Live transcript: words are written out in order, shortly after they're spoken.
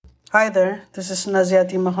Hi there, this is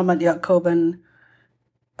Naziati Muhammad Yakoban,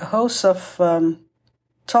 a host of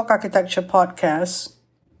Talk Architecture podcast.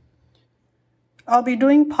 I'll be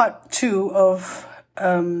doing part 2 of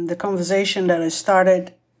the conversation that I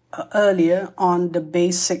started earlier on the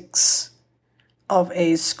basics of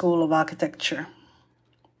a school of architecture.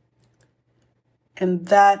 In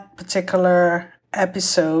that particular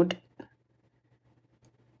episode,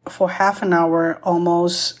 for half an hour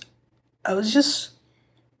almost, I was just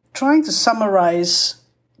trying to summarize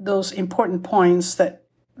those important points that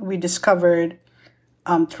we discovered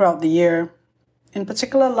throughout the year. In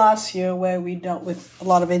particular, last year, where we dealt with a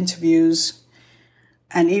lot of interviews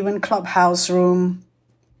and even clubhouse room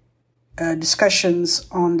discussions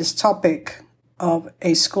on this topic of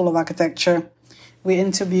a school of architecture. We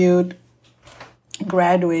interviewed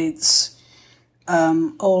graduates,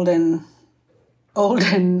 old and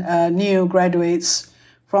new graduates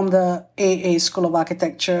from the AA School of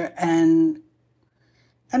Architecture, and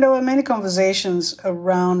there were many conversations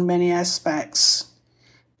around many aspects.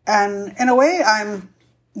 And in a way, I'm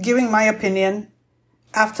giving my opinion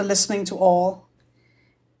after listening to all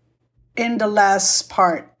in the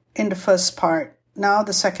first part, now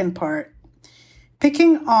the second part,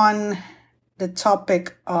 picking on the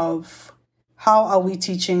topic of how are we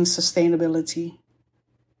teaching sustainability.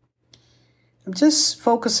 I'm just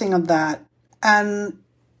focusing on that, and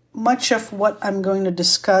much of what I'm going to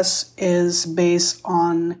discuss is based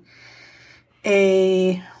on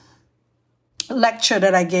a lecture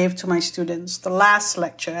that I gave to my students, the last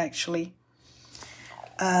lecture actually.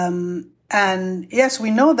 And yes,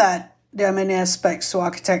 we know that there are many aspects to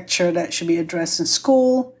architecture that should be addressed in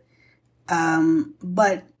school,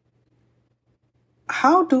 but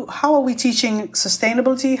how are we teaching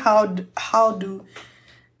sustainability? How do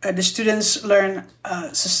the students learn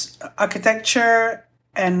architecture?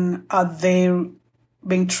 And are they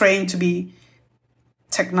being trained to be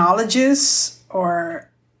technologists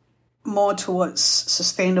or more towards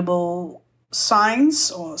sustainable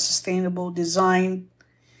science or sustainable design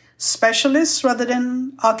specialists rather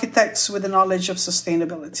than architects with the knowledge of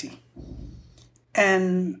sustainability?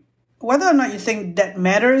 And whether or not you think that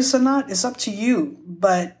matters or not is up to you.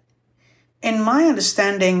 But in my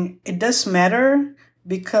understanding, it does matter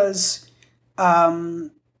because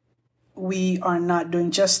we are not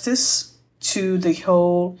doing justice to the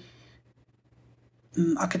whole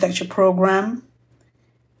architecture program,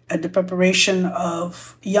 the preparation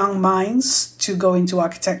of young minds to go into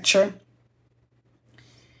architecture.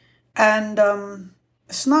 And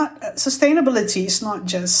sustainability is not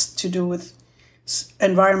just to do with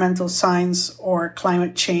environmental science or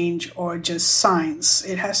climate change or just science.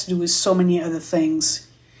 It has to do with so many other things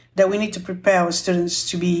that we need to prepare our students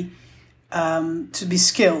to be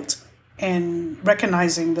skilled in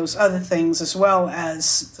recognizing those other things as well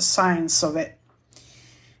as the science of it.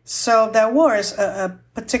 So there was a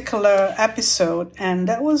particular episode, and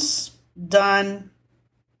that was done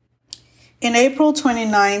in April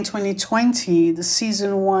 29, 2020, the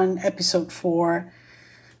season 1, episode 4,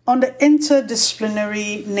 on the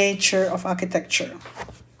interdisciplinary nature of architecture,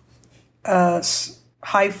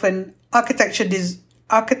 hyphen architecture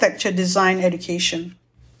design education.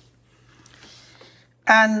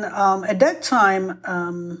 And at that time,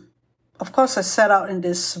 of course, I set out in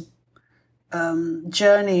this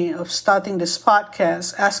journey of starting this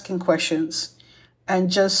podcast, asking questions, and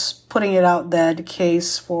just putting it out there, the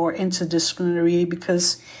case for interdisciplinary,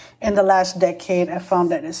 because in the last decade, I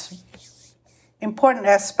found that it's an important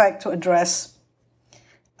aspect to address.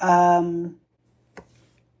 And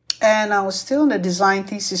I was still in the design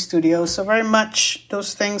thesis studio, so very much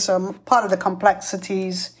those things are part of the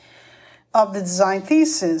complexities of the design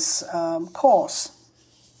thesis course.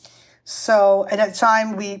 So at that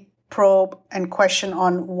time, we probe and question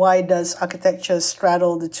on why does architecture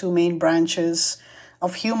straddle the two main branches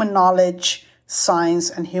of human knowledge, science,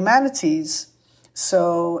 and humanities.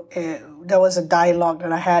 So there was a dialogue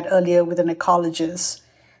that I had earlier with an ecologist.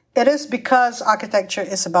 It is because architecture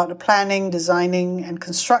is about the planning, designing, and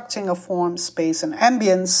constructing of form, space, and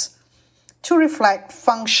ambience to reflect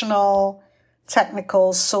functional,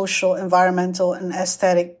 technical, social, environmental, and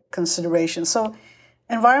aesthetic considerations. So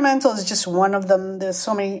environmental is just one of them. There's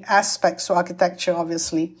so many aspects to architecture,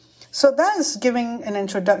 obviously. So that is giving an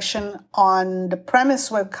introduction on the premise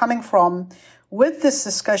we're coming from with this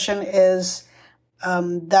discussion is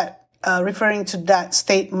that referring to that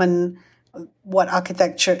statement, what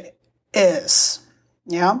architecture is,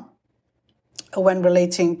 when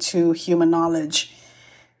relating to human knowledge.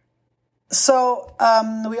 So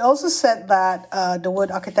we also said that the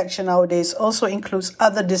word architecture nowadays also includes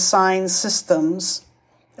other design systems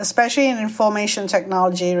especially in information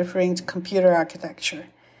technology, referring to computer architecture.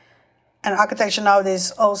 And architecture nowadays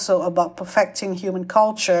is also about perfecting human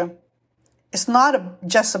culture. It's not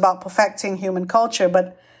just about perfecting human culture,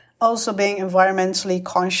 but also being environmentally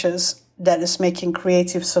conscious that is making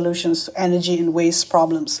creative solutions to energy and waste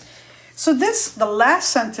problems. So the last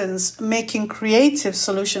sentence, making creative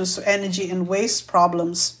solutions to energy and waste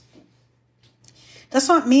problems, does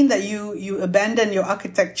not mean that you abandon your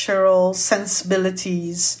architectural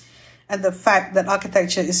sensibilities and the fact that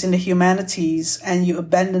architecture is in the humanities and you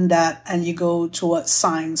abandon that and you go towards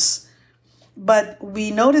science. But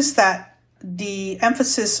we notice that the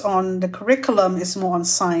emphasis on the curriculum is more on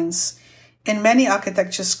science in many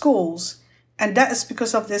architecture schools. And that is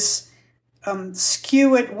because of this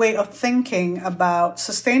skewed way of thinking about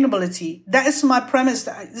sustainability. That is my premise.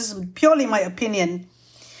 This is purely my opinion.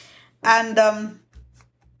 And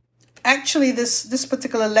actually, this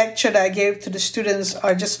particular lecture that I gave to the students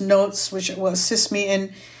are just notes which will assist me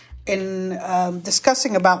in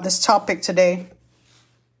discussing about this topic today.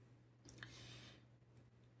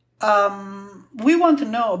 We want to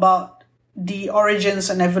know about the origins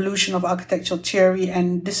and evolution of architectural theory,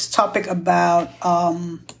 and this topic about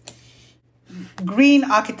green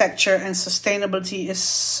architecture and sustainability is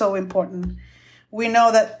so important. We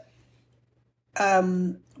know that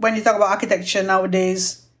when you talk about architecture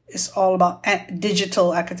nowadays, it's all about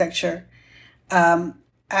digital architecture,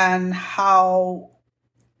 and how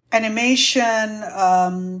animation,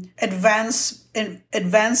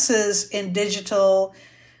 advances in digital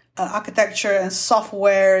architecture and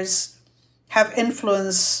softwares have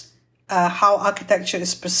influenced how architecture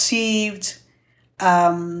is perceived.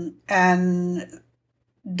 And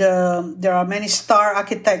there are many star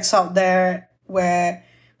architects out there where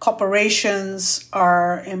corporations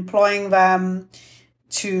are employing them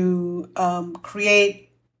to create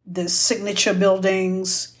the signature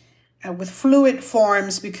buildings with fluid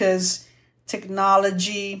forms, because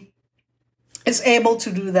technology is able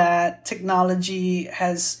to do that. Technology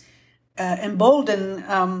has emboldened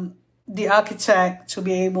the architect to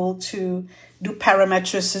be able to do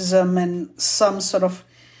parametricism and some sort of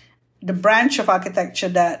the branch of architecture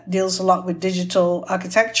that deals a lot with digital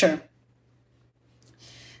architecture.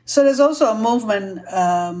 So there's also a movement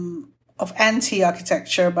of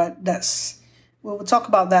anti-architecture, but we will talk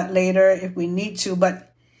about that later if we need to.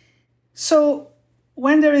 But so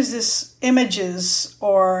when there is this images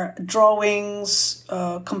or drawings,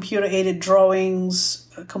 computer-aided drawings,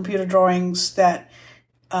 computer drawings that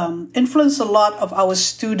influence a lot of our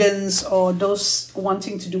students or those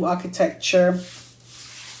wanting to do architecture,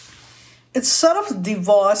 it sort of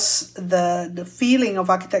divorces the feeling of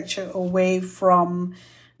architecture away from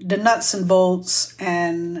the nuts and bolts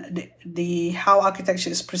and the how architecture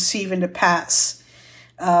is perceived in the past,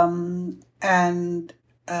 and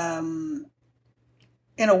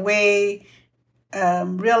in a way,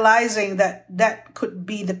 realizing that could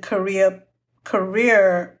be the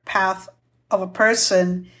career path of a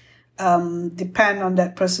person, depend on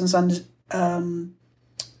that person's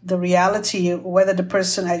the reality, whether the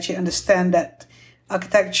person actually understand that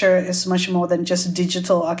architecture is much more than just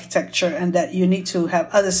digital architecture, and that you need to have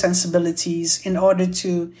other sensibilities in order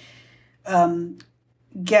to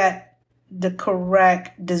get the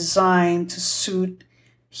correct design to suit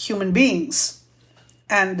human beings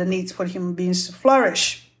and the needs for human beings to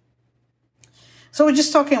flourish. So we're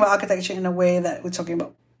just talking about architecture in a way that we're talking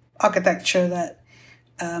about architecture that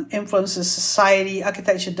influences society.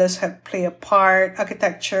 Architecture does play a part.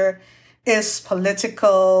 Architecture is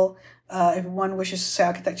political. If one wishes to say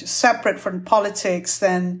architecture is separate from politics,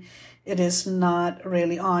 then it is not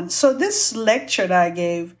really on. So this lecture that I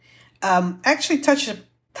gave actually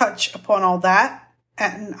touch upon all that.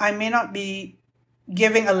 And I may not be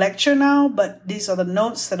giving a lecture now, but these are the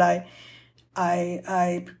notes that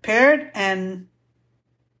I prepared. And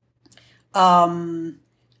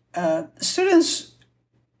students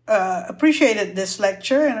appreciated this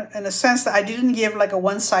lecture in a sense that I didn't give like a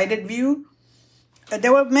one-sided view.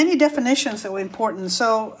 There were many definitions that were important.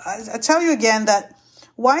 So I tell you again that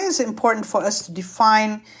why is it important for us to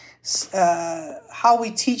define how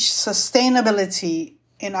we teach sustainability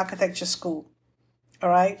in architecture school? All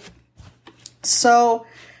right. So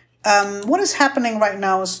what is happening right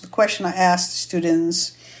now is the question I asked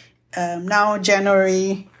students. Now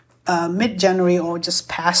January, mid-January, or just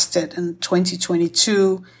past it in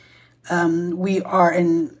 2022, we are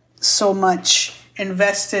in so much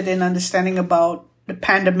invested in understanding about the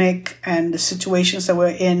pandemic, and the situations that we're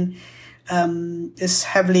in is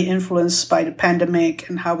heavily influenced by the pandemic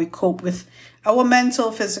and how we cope with our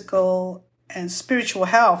mental, physical, and spiritual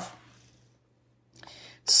health.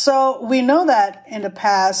 So we know that in the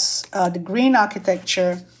past, the green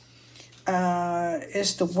architecture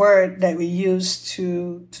is the word that we use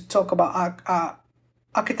to talk about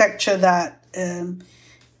architecture that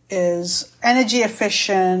is energy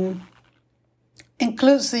efficient,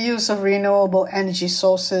 includes the use of renewable energy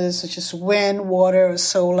sources such as wind, water, or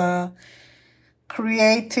solar,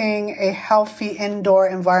 creating a healthy indoor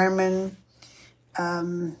environment,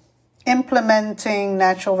 implementing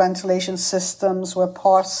natural ventilation systems where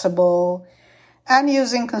possible, and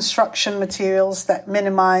using construction materials that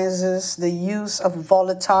minimizes the use of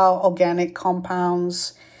volatile organic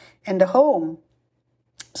compounds in the home.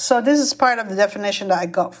 So this is part of the definition that I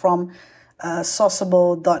got from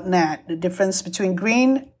Sauceable.net, the difference between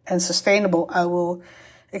green and sustainable. I will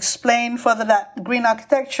explain further that green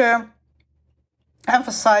architecture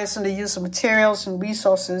emphasizes the use of materials and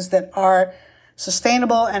resources that are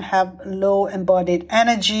sustainable and have low embodied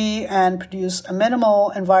energy and produce a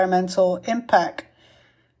minimal environmental impact,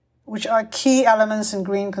 which are key elements in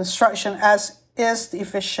green construction, as is the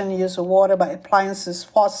efficient use of water by appliances,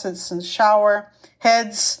 faucets, and shower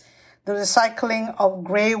heads, the recycling of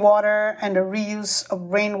gray water, and the reuse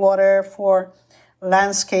of rainwater for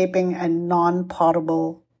landscaping and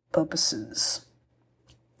non-potable purposes.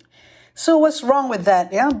 So what's wrong with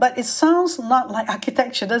that? Yeah, but it sounds not like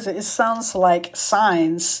architecture, does it? It sounds like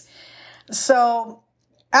science. So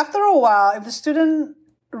after a while, if the student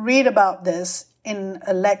read about this in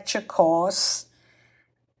a lecture course,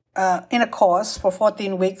 in a course for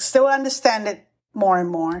 14 weeks, they will understand it more and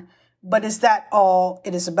more. But is that all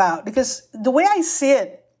it is about? Because the way I see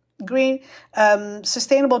it, green,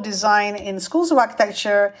 sustainable design in schools of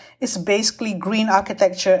architecture is basically green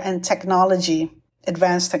architecture and technology,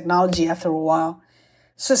 advanced technology after a while.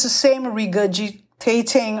 So it's the same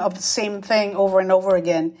regurgitating of the same thing over and over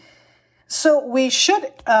again. So we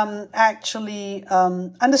should actually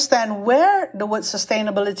understand where the word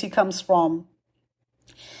sustainability comes from.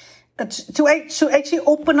 To actually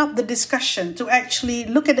open up the discussion, to actually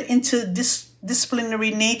look at the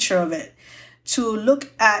interdisciplinary nature of it, to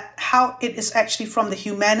look at how it is actually from the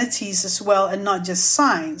humanities as well and not just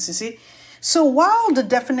science, you see. So while the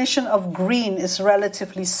definition of green is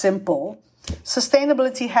relatively simple,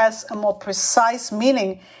 sustainability has a more precise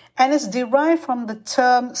meaning and is derived from the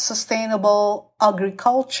term sustainable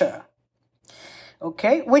agriculture.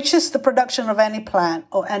 Okay, which is the production of any plant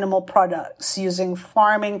or animal products using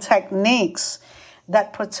farming techniques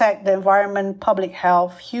that protect the environment, public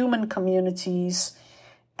health, human communities,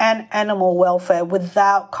 and animal welfare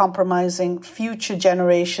without compromising future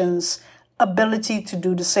generations' ability to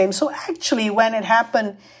do the same. So actually, when it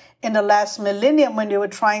happened in the last millennium, when they were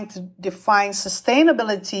trying to define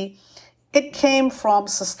sustainability, it came from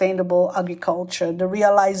sustainable agriculture, the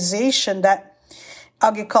realization that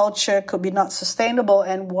agriculture could be not sustainable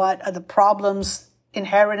and what are the problems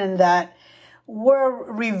inherent in that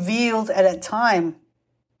were revealed at that time.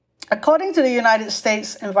 According to the United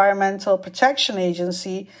States Environmental Protection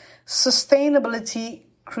Agency, sustainability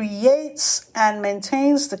creates and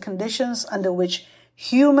maintains the conditions under which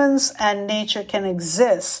humans and nature can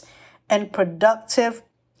exist in productive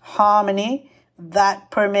harmony that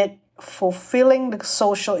permit fulfilling the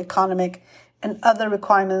social, economic, and other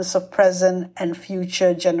requirements of present and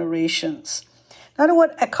future generations. Now, the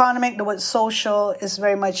word economic, the word social is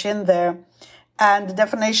very much in there, and the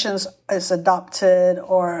definitions is adopted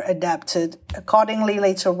or adapted accordingly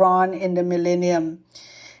later on in the millennium,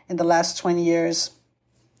 in the last 20 years.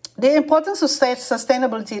 The importance of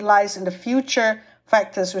sustainability lies in the future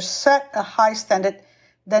factors which set a high standard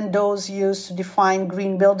than those used to define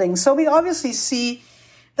green buildings. So we obviously see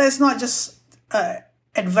that it's not just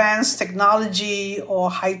advanced technology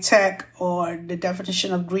or high tech or the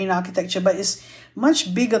definition of green architecture, but it's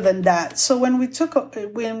much bigger than that. So when we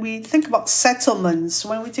think about settlements,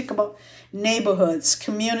 when we think about neighborhoods,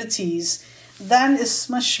 communities, then it's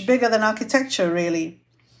much bigger than architecture, really.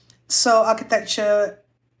 So architecture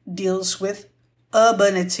deals with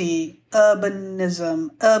urbanity, urbanism,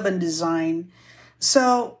 urban design.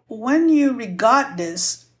 So when you regard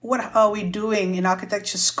this, what are we doing in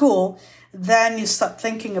architecture school? Then you start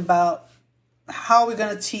thinking about how we're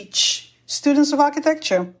going to teach students of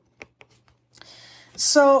architecture.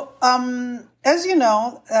 So, as you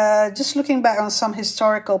know, just looking back on some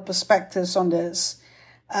historical perspectives on this,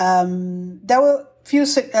 there were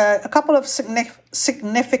a couple of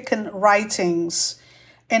significant writings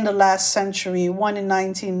in the last century. One in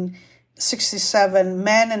 1967,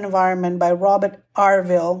 Man and Environment by Robert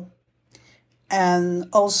Arville, and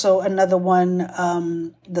also another one,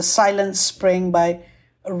 The Silent Spring by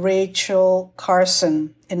Rachel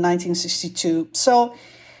Carson in 1962. So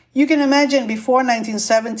You can imagine before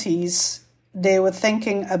 1970s, they were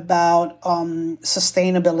thinking about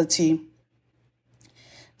sustainability.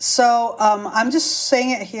 So I'm just saying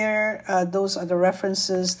it here. Those are the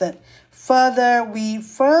references that we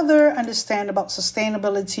further understand about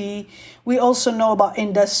sustainability. We also know about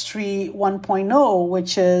Industry 1.0,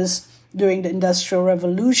 which is during the Industrial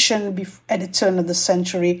Revolution at the turn of the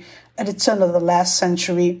century, at the turn of the last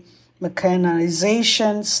century,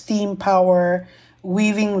 mechanization, steam power,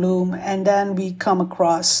 weaving loom, and then we come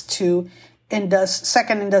across to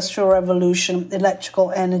Second Industrial Revolution,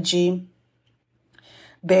 electrical energy,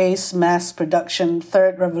 base mass production,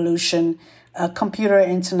 third revolution, computer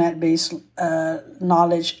internet-based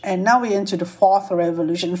knowledge, and now we're into the fourth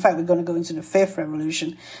revolution. In fact, we're going to go into the fifth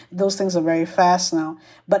revolution. Those things are very fast now.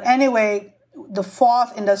 But anyway, the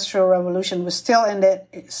fourth industrial revolution, we're still in it.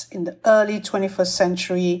 It's in the early 21st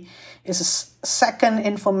century. It's a second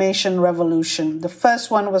information revolution. The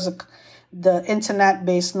first one was the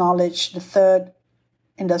internet-based knowledge, the third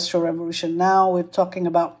industrial revolution. Now we're talking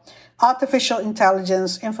about artificial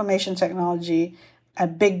intelligence, information technology,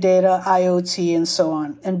 and big data, IoT, and so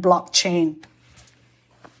on, and blockchain.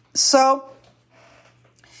 So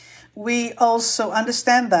we also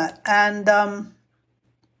understand that. And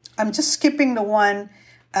I'm just skipping the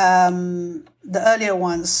earlier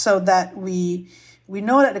ones, so that we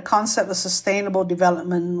know that the concept of sustainable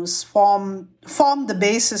development was formed the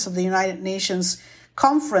basis of the United Nations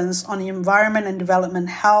Conference on the Environment and Development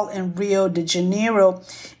held in Rio de Janeiro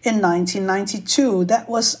in 1992. That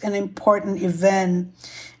was an important event,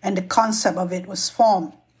 and the concept of it was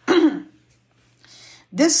formed.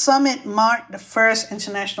 This summit marked the first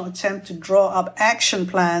international attempt to draw up action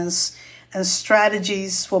plans and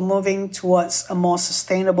strategies for moving towards a more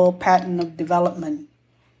sustainable pattern of development.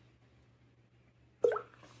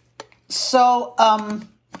 So,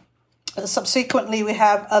 subsequently, we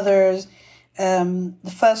have others.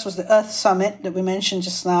 The first was the Earth Summit that we mentioned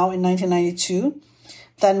just now in 1992.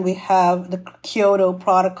 Then we have the Kyoto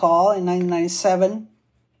Protocol in 1997.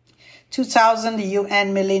 2000, the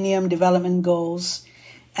UN Millennium Development Goals,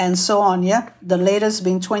 and so on, yeah? The latest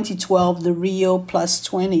being 2012, the Rio Plus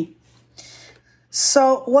 20.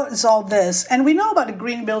 So what is all this? And we know about the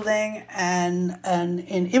green building, and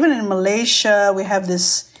even in Malaysia, we have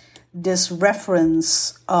this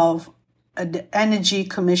reference of the Energy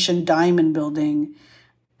Commission Diamond Building,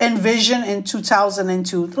 envisioned in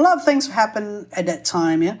 2002. A lot of things happened at that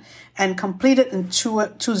time, yeah, and completed in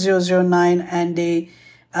 2009, and they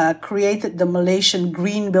created the Malaysian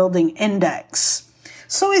Green Building Index.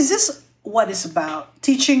 So is this what it's about?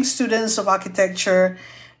 Teaching students of architecture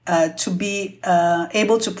to be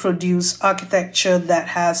able to produce architecture that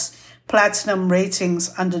has platinum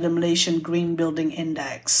ratings under the Malaysian Green Building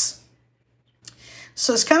Index.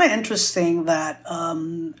 So it's kind of interesting that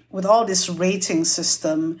with all this rating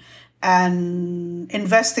system and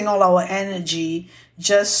investing all our energy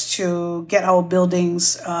just to get our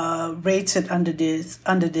buildings rated under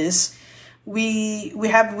this, we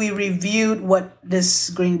reviewed what this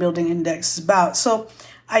Green Building Index is about. So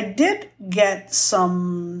I did get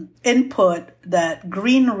some input that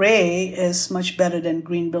Green Ray is much better than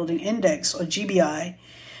Green Building Index, or GBI.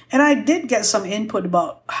 And I did get some input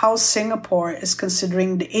about how Singapore is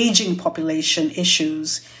considering the aging population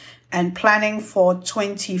issues and planning for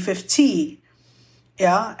 2050.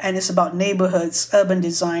 Yeah, and it's about neighborhoods, urban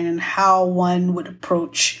design, and how one would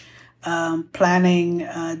approach planning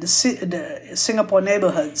the Singapore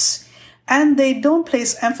neighborhoods. And they don't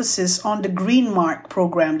place emphasis on the Green Mark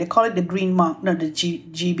program. They call it the Green Mark, not the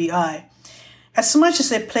GBI. As much as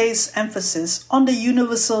they place emphasis on the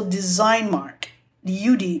Universal Design Mark,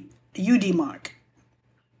 the UD mark.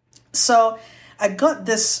 So I got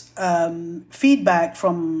this feedback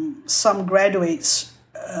from some graduates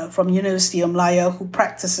from University of Malaya who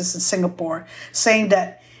practices in Singapore, saying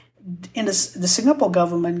that the Singapore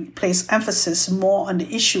government placed emphasis more on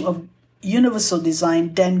the issue of universal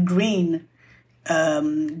design than green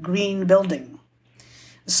building.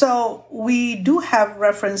 So we do have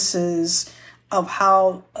references of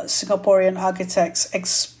how Singaporean architects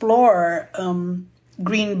explore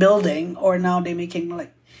green building, or now they're making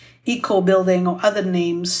like eco building or other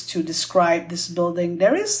names to describe this building.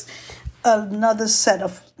 There is another set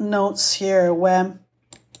of notes here where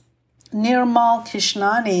Nirmal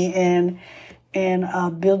Krishnani in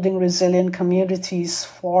Building Resilient Communities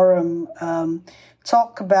Forum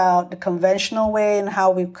talk about the conventional way and how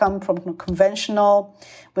we've come from conventional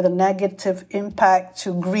with a negative impact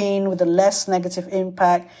to green with a less negative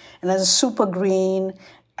impact, and as a super green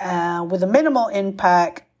with a minimal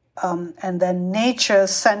impact, and then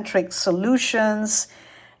nature-centric solutions,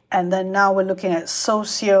 And then now we're looking at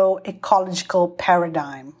socio-ecological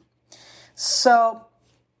paradigm. So,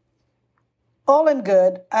 all in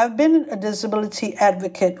good. I've been a disability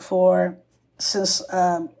advocate since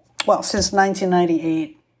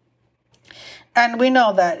 1998. And we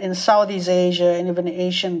know that in Southeast Asia and even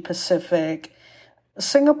Asian Pacific,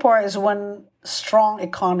 Singapore is one strong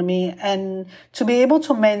economy, and to be able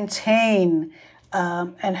to maintain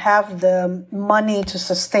and have the money to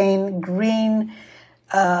sustain green,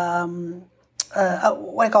 what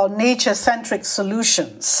I call nature-centric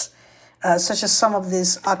solutions, such as some of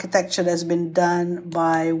this architecture that's been done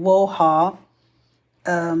by Woha,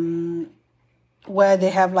 where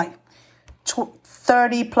they have like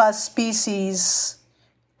 30 plus species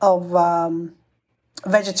of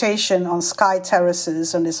vegetation on sky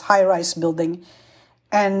terraces on this high-rise building,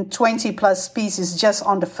 and 20 plus species just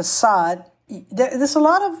on the facade. There's a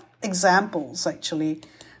lot of examples, actually,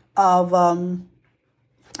 of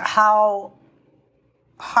how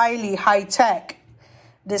highly high-tech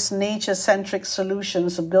these nature-centric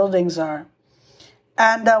solutions of buildings are.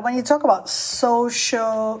 And when you talk about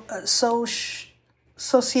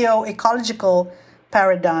socio-ecological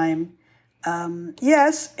paradigm,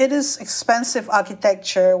 yes, it is expensive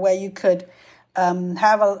architecture where you could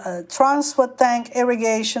have a transfer tank,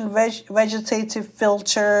 irrigation, vegetative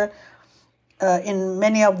filter in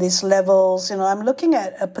many of these levels. I'm looking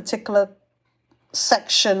at a particular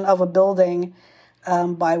section of a building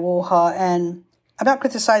by Woha, and I'm not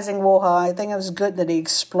criticizing Woha. I think it was good that they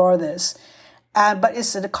explore this, but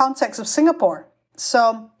it's in the context of Singapore.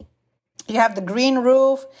 So you have the green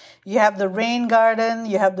roof, you have the rain garden,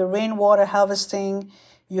 you have the rainwater harvesting,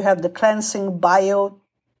 you have the cleansing biotope,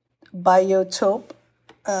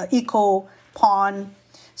 eco pond.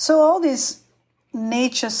 So all these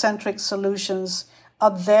nature-centric solutions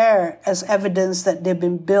are there as evidence that they've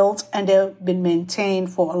been built and they've been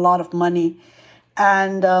maintained for a lot of money.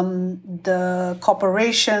 And the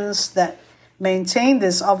corporations that maintain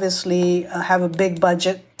this obviously have a big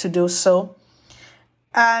budget to do so.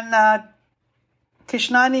 And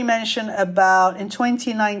Krishnani mentioned about in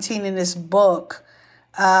 2019 in his book,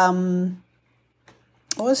 what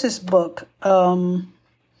was his book?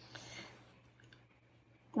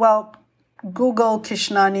 Google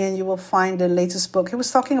Krishnani and you will find the latest book. He was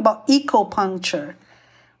talking about eco-puncture,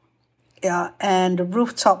 and the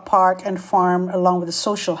rooftop park and farm along with the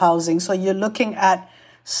social housing. So you're looking at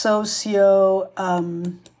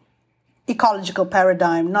socio-ecological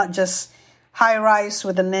paradigm, not just high-rise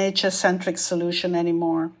with a nature-centric solution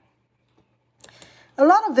anymore. A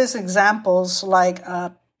lot of these examples, like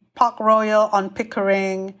Park Royal on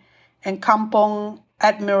Pickering and Kampong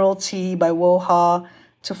Admiralty by Woha,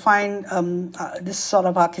 to find this sort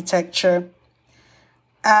of architecture.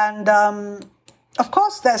 And of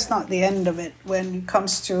course, that's not the end of it when it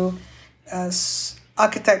comes to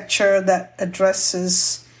architecture that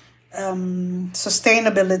addresses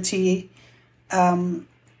sustainability,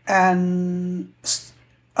 and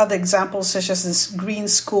other examples such as this Green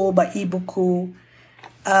School by Ibuku,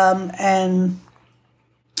 and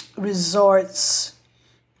resorts,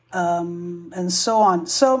 and so on.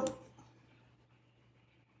 So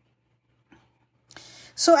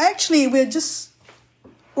actually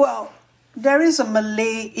there is a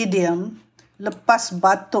Malay idiom, lepas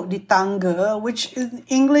batuk di tangga, which in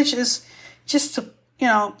English is just to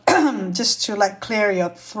just to like clear your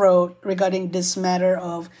throat regarding this matter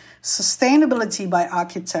of sustainability by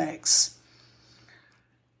architects.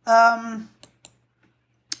 I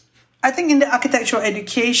think in the architectural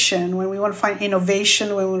education, when we want to find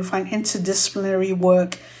innovation, when we want to find interdisciplinary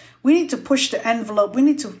work, we need to push the envelope. We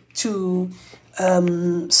need to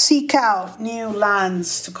seek out new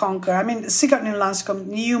lands to conquer.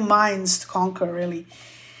 New minds to conquer, really.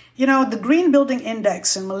 The Green Building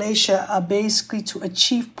Index in Malaysia are basically to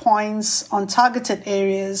achieve points on targeted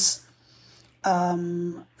areas,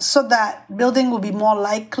 so that a building will be more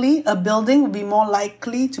likely to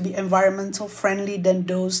be environmental friendly than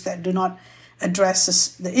those that do not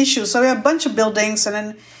address the issue. So we have a bunch of buildings, and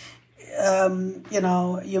then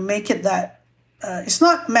you make it that it's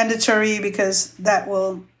not mandatory, because that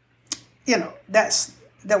will,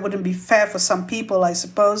 that wouldn't be fair for some people, I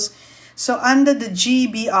suppose. So under the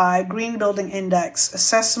GBI, Green Building Index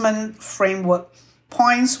assessment framework,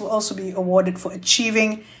 points will also be awarded for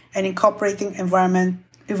achieving and incorporating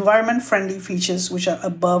environment-friendly features which are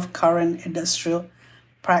above current industrial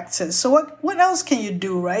practice. So what else can you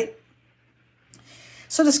do, right?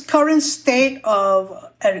 So this current state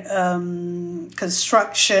of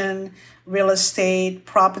construction, real estate,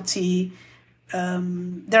 property,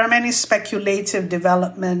 there are many speculative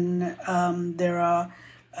development. There are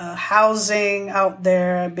housing out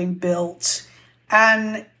there being built,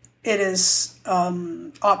 and it is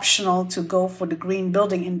optional to go for the Green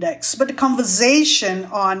Building Index. But the conversation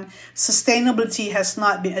on sustainability has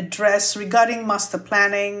not been addressed regarding master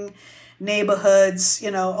planning, neighborhoods,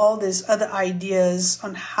 all these other ideas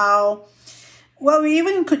on how, well, we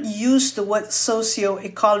even could use the word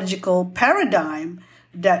socio-ecological paradigm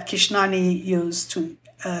that Kishnani used in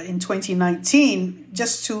 2019,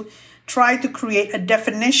 just to try to create a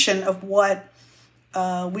definition of what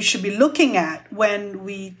we should be looking at when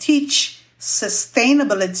we teach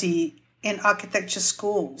sustainability in architecture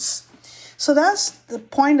schools. So that's the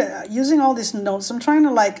point. Using all these notes, I'm trying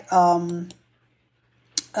to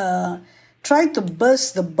try to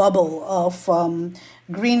burst the bubble of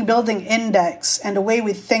Green Building Index and the way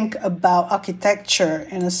we think about architecture,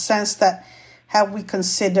 in a sense that have we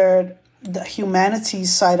considered the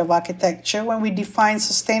humanities side of architecture when we define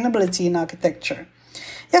sustainability in architecture.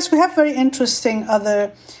 Yes, we have very interesting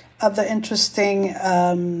other interesting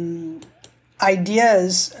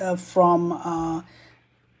ideas from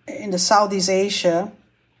in the Southeast Asia,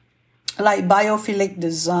 like biophilic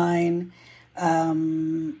design,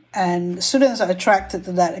 and students are attracted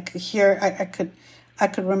to that. I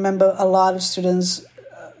could remember a lot of students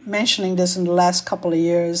mentioning this in the last couple of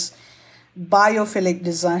years. Biophilic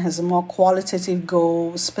design has a more qualitative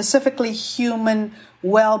goal, specifically human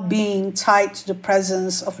well-being tied to the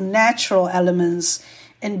presence of natural elements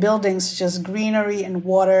in buildings such as greenery and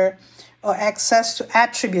water, or access to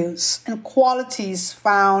attributes and qualities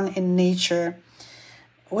found in nature,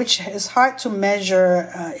 which is hard to measure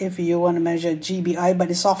if you want to measure GBI, but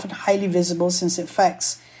it's often highly visible since it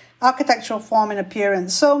affects architectural form and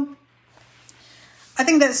appearance. So I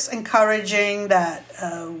think that's encouraging that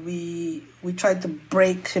we try to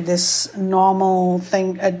break this normal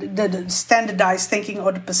thing, the standardized thinking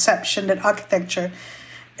or the perception that architecture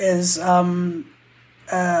is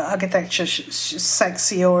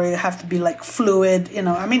sexy, or you have to be like fluid.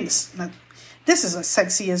 I mean, this is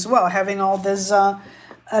sexy as well, having all this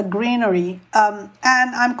greenery. And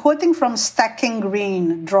I'm quoting from Stacking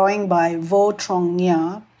Green, drawing by Vo Trong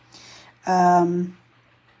Nya.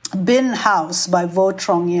 Bin House by Vo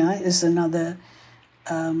Trong Nya is another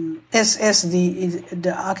is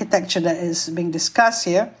the architecture that is being discussed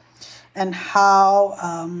here, and how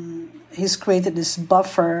he's created this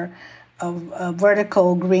buffer of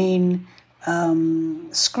vertical green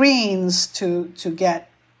screens to get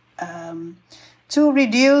to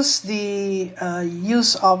reduce the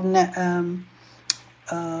use of air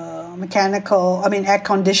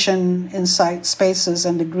condition inside spaces,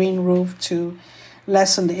 and the green roof to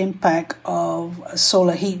lessen the impact of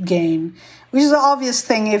solar heat gain, which is an obvious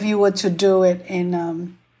thing if you were to do it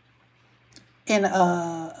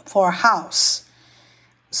for a house.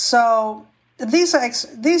 So these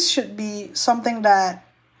should be something that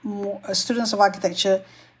students of architecture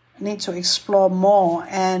need to explore more,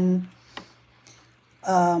 and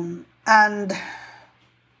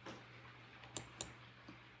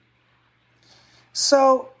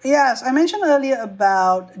so, yes, I mentioned earlier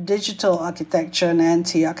about digital architecture and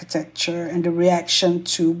anti-architecture, and the reaction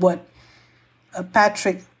to what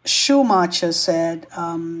Patrick Schumacher said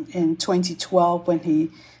in 2012 when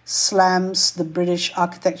he slams the British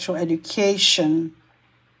architectural education.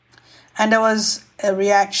 And there was a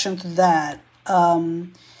reaction to that.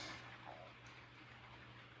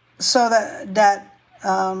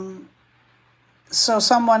 So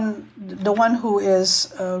someone, the one who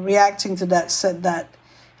is reacting to that, said that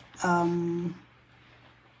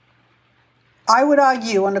I would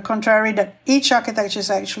argue, on the contrary, that each architecture is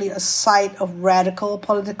actually a site of radical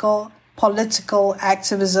political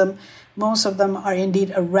activism. Most of them are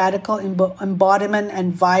indeed a radical embodiment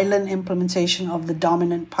and violent implementation of the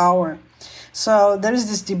dominant power. So there is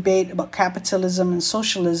this debate about capitalism and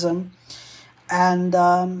socialism. And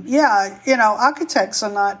architects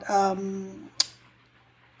are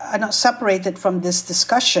not separated from this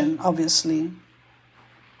discussion, obviously.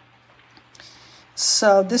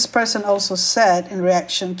 So this person also said, in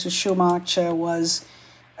reaction to Schumacher, was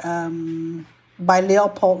by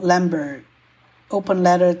Leopold Lambert, open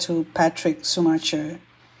letter to Patrick Schumacher.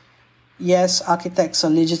 Yes, architects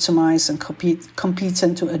are legitimized and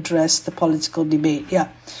competent to address the political debate. Yeah,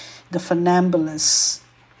 the Funambulists,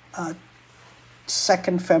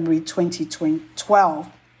 2nd February 2012.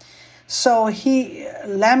 So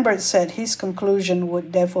Lambert said his conclusion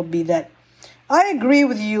would therefore be that I agree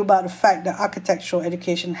with you about the fact that architectural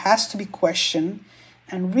education has to be questioned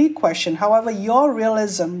and re-questioned. However, your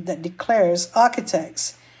realism that declares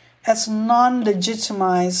architects as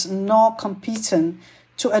non-legitimized nor competent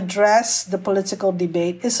to address the political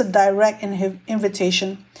debate is a direct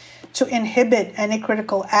invitation to inhibit any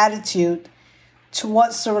critical attitude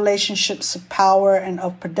towards the relationships of power and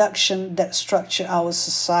of production that structure our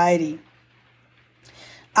society.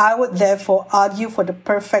 I would therefore argue for the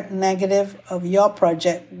perfect negative of your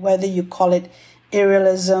project, whether you call it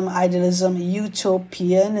irrealism, idealism,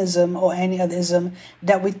 utopianism, or any other ism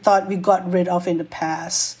that we thought we got rid of in the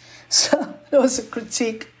past. So there was a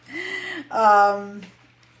critique on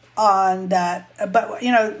that. But,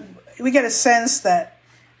 we get a sense that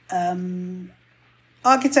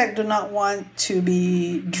architects do not want to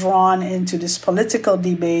be drawn into this political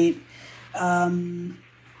debate.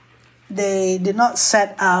 They did not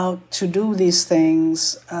set out to do these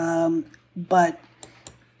things, but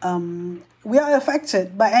we are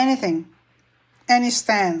affected by anything, any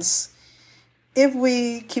stance. If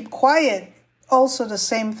we keep quiet, also the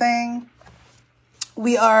same thing.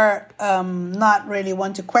 We are not really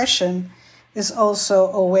one to question. Is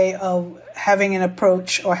also a way of having an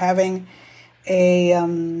approach or having a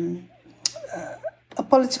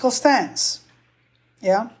political stance.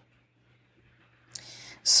 Yeah.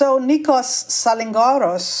 So Nikos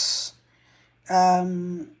Salingaros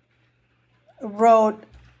wrote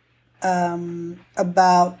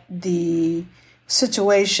about the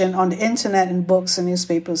situation on the internet, in books and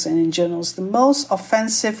newspapers and in journals. The most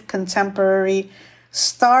offensive contemporary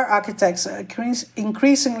star architects are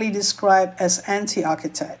increasingly described as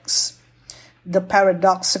anti-architects. The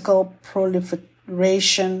paradoxical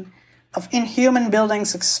proliferation of inhuman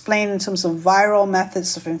buildings explained in terms of viral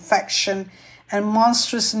methods of infection and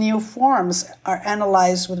monstrous new forms are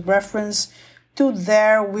analyzed with reference to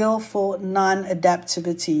their willful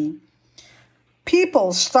non-adaptivity.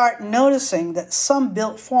 People start noticing that some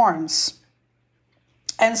built forms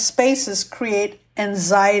and spaces create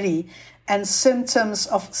anxiety and symptoms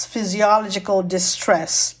of physiological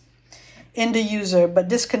distress in the user, but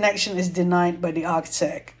this connection is denied by the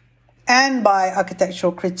architect and by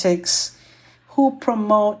architectural critics who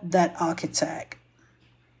promote that architect.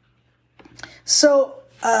 So,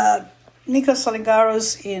 Nikos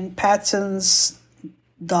Salingaros in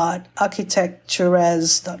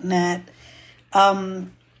patterns.architectures.net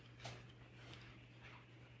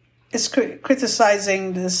is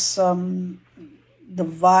criticizing this, the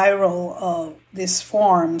viral of these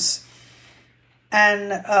forms.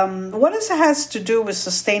 And what this has to do with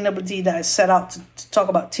sustainability that I set out to talk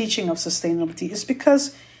about teaching of sustainability is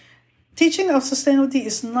because teaching of sustainability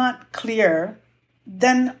is not clear,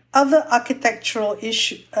 then other architectural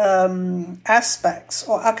aspects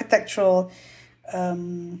or architectural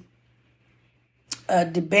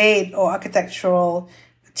debate or architectural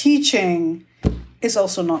teaching is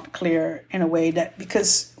also not clear in a way that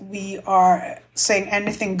because we are saying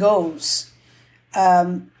anything goes.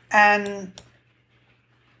 And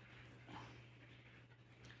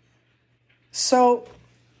so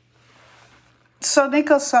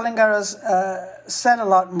Nikos Salingaros said a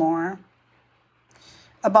lot more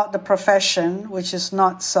about the profession, which is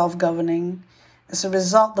not self-governing. As a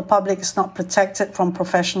result, the public is not protected from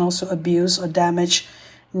professionals who abuse or damage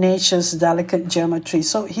nature's delicate geometry.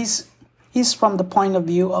 So he's from the point of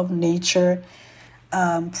view of nature,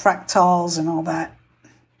 fractals and all that.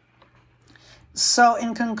 So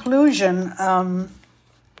in conclusion,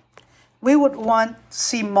 we would want to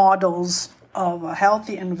see models of a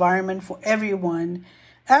healthy environment for everyone,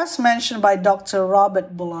 as mentioned by Dr.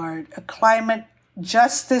 Robert Bullard, a climate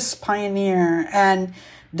justice pioneer and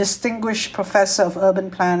distinguished professor of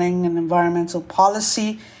urban planning and environmental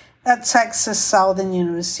policy at Texas Southern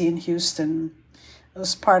University in Houston. It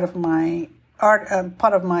was part of my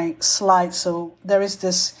slide. So there is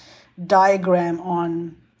this diagram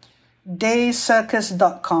on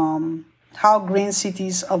daycircus.com, how green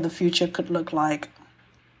cities of the future could look like.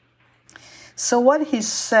 So what he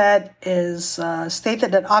said is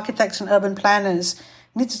stated that architects and urban planners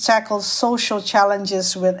need to tackle social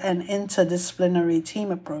challenges with an interdisciplinary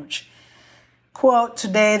team approach. Quote,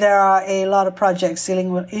 today there are a lot of projects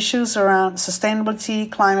dealing with issues around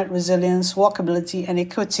sustainability, climate resilience, walkability, and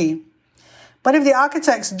equity. But if the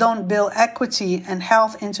architects don't build equity and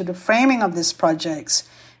health into the framing of these projects,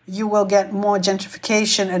 you will get more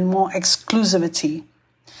gentrification and more exclusivity.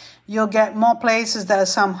 You'll get more places that are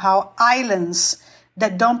somehow islands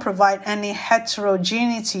that don't provide any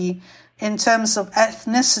heterogeneity in terms of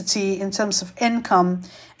ethnicity, in terms of income,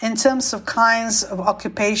 in terms of kinds of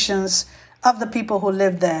occupations of the people who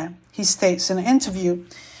live there, he states in an interview.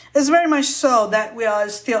 It's very much so that we are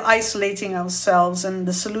still isolating ourselves, and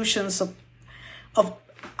the solutions of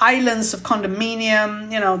islands of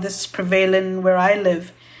condominium, this is prevalent where I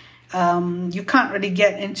live. You can't really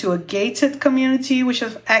get into a gated community which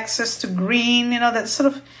has access to green, that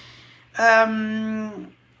sort of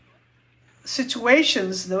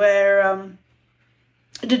situations where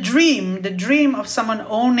the dream of someone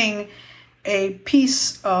owning a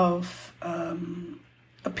piece of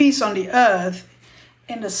a piece on the earth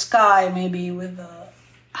in the sky, maybe with a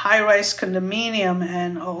high-rise condominium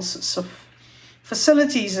and all sorts of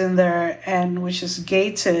facilities in there, and which is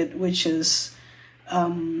gated, which is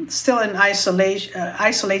still in isolation,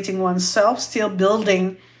 isolating oneself, still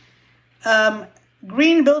building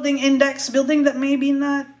green building index building that may be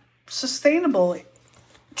not sustainable,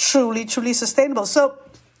 truly sustainable. So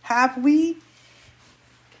have we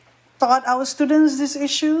taught our students these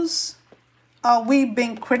issues? Are we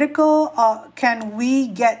being critical? Can we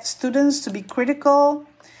get students to be critical?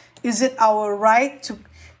 Is it our right to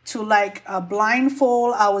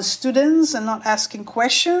blindfold our students and not asking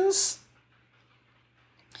questions?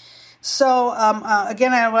 So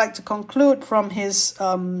again, I would like to conclude from his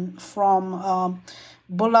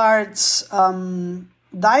Bullard's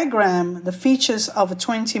diagram, the features of a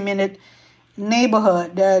 20-minute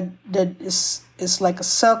neighborhood. That is like a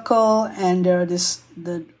circle, and there are this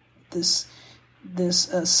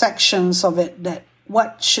sections of it that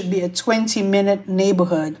what should be a 20-minute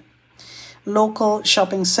neighborhood. Local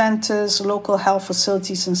shopping centers, local health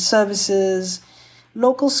facilities and services,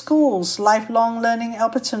 local schools, lifelong learning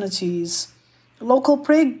opportunities, local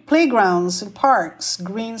playgrounds and parks,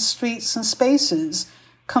 green streets and spaces,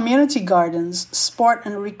 community gardens, sport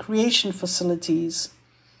and recreation facilities,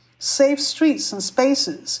 safe streets and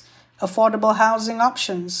spaces, affordable housing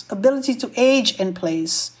options, ability to age in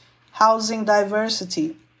place, housing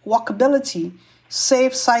diversity, walkability,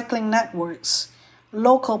 safe cycling networks,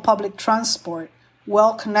 local public transport,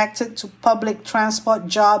 well connected to public transport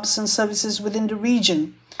jobs and services within the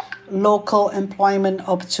region, local employment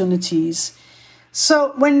opportunities.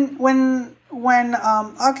 So when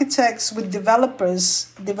architects with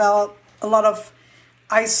developers develop a lot of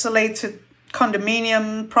isolated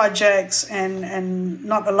condominium projects and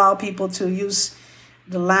not allow people to use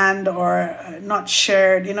the land or not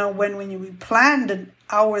shared, when we planned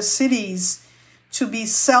our cities to be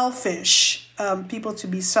selfish, people to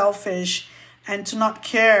be selfish and to not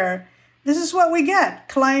care, this is what we get.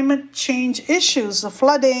 Climate change issues, the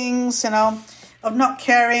floodings, of not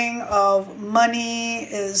caring, of money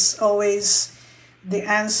is always the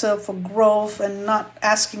answer for growth, and not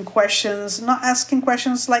asking questions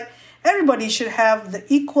like everybody should have the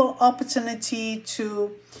equal opportunity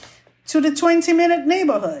to the 20-minute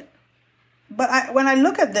neighborhood. But when I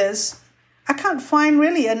look at this, I can't find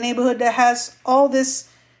really a neighborhood that has all these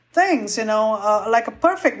things, like a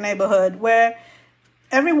perfect neighborhood where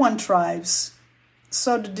everyone thrives.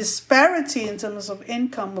 So the disparity in terms of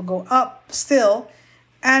income will go up still.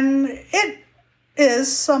 And it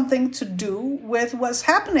is something to do with what's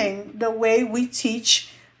happening, the way we teach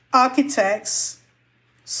architects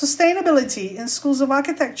sustainability in schools of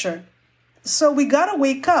architecture. So we got to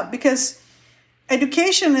wake up, because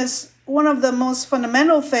education is one of the most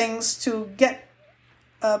fundamental things to get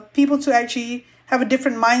people to actually have a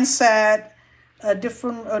different mindset, a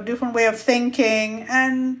different way of thinking,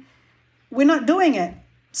 and we're not doing it.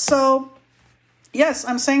 So, yes,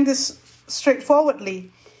 I'm saying this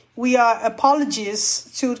straightforwardly. We are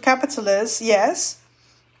apologists to capitalists, yes.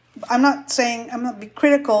 I'm not being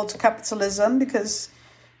critical to capitalism, because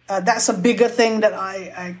that's a bigger thing that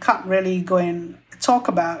I can't really go and talk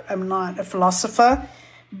about. I'm not a philosopher,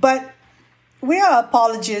 but we are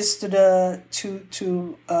apologists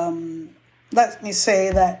to let me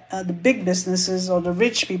say that the big businesses or the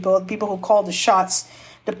rich people who call the shots,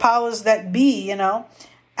 the powers that be,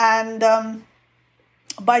 and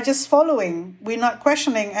by just following, we're not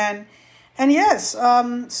questioning. And yes,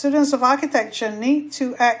 students of architecture need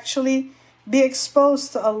to actually be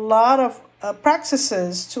exposed to a lot of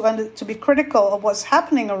practices to be critical of what's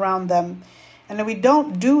happening around them. And if we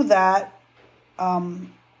don't do that,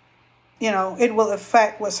 it will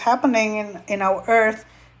affect what's happening in our earth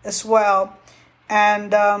as well.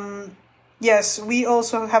 And yes, we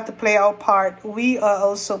also have to play our part. We are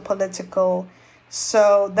also political.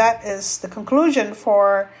 So that is the conclusion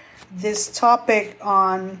for this topic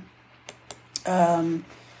on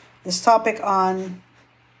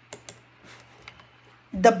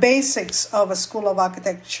the basics of a School of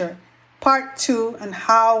Architecture, Part 2, and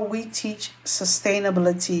how we teach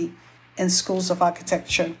sustainability in schools of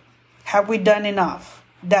architecture. Have we done enough?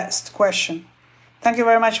 That's the question. Thank you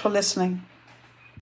very much for listening.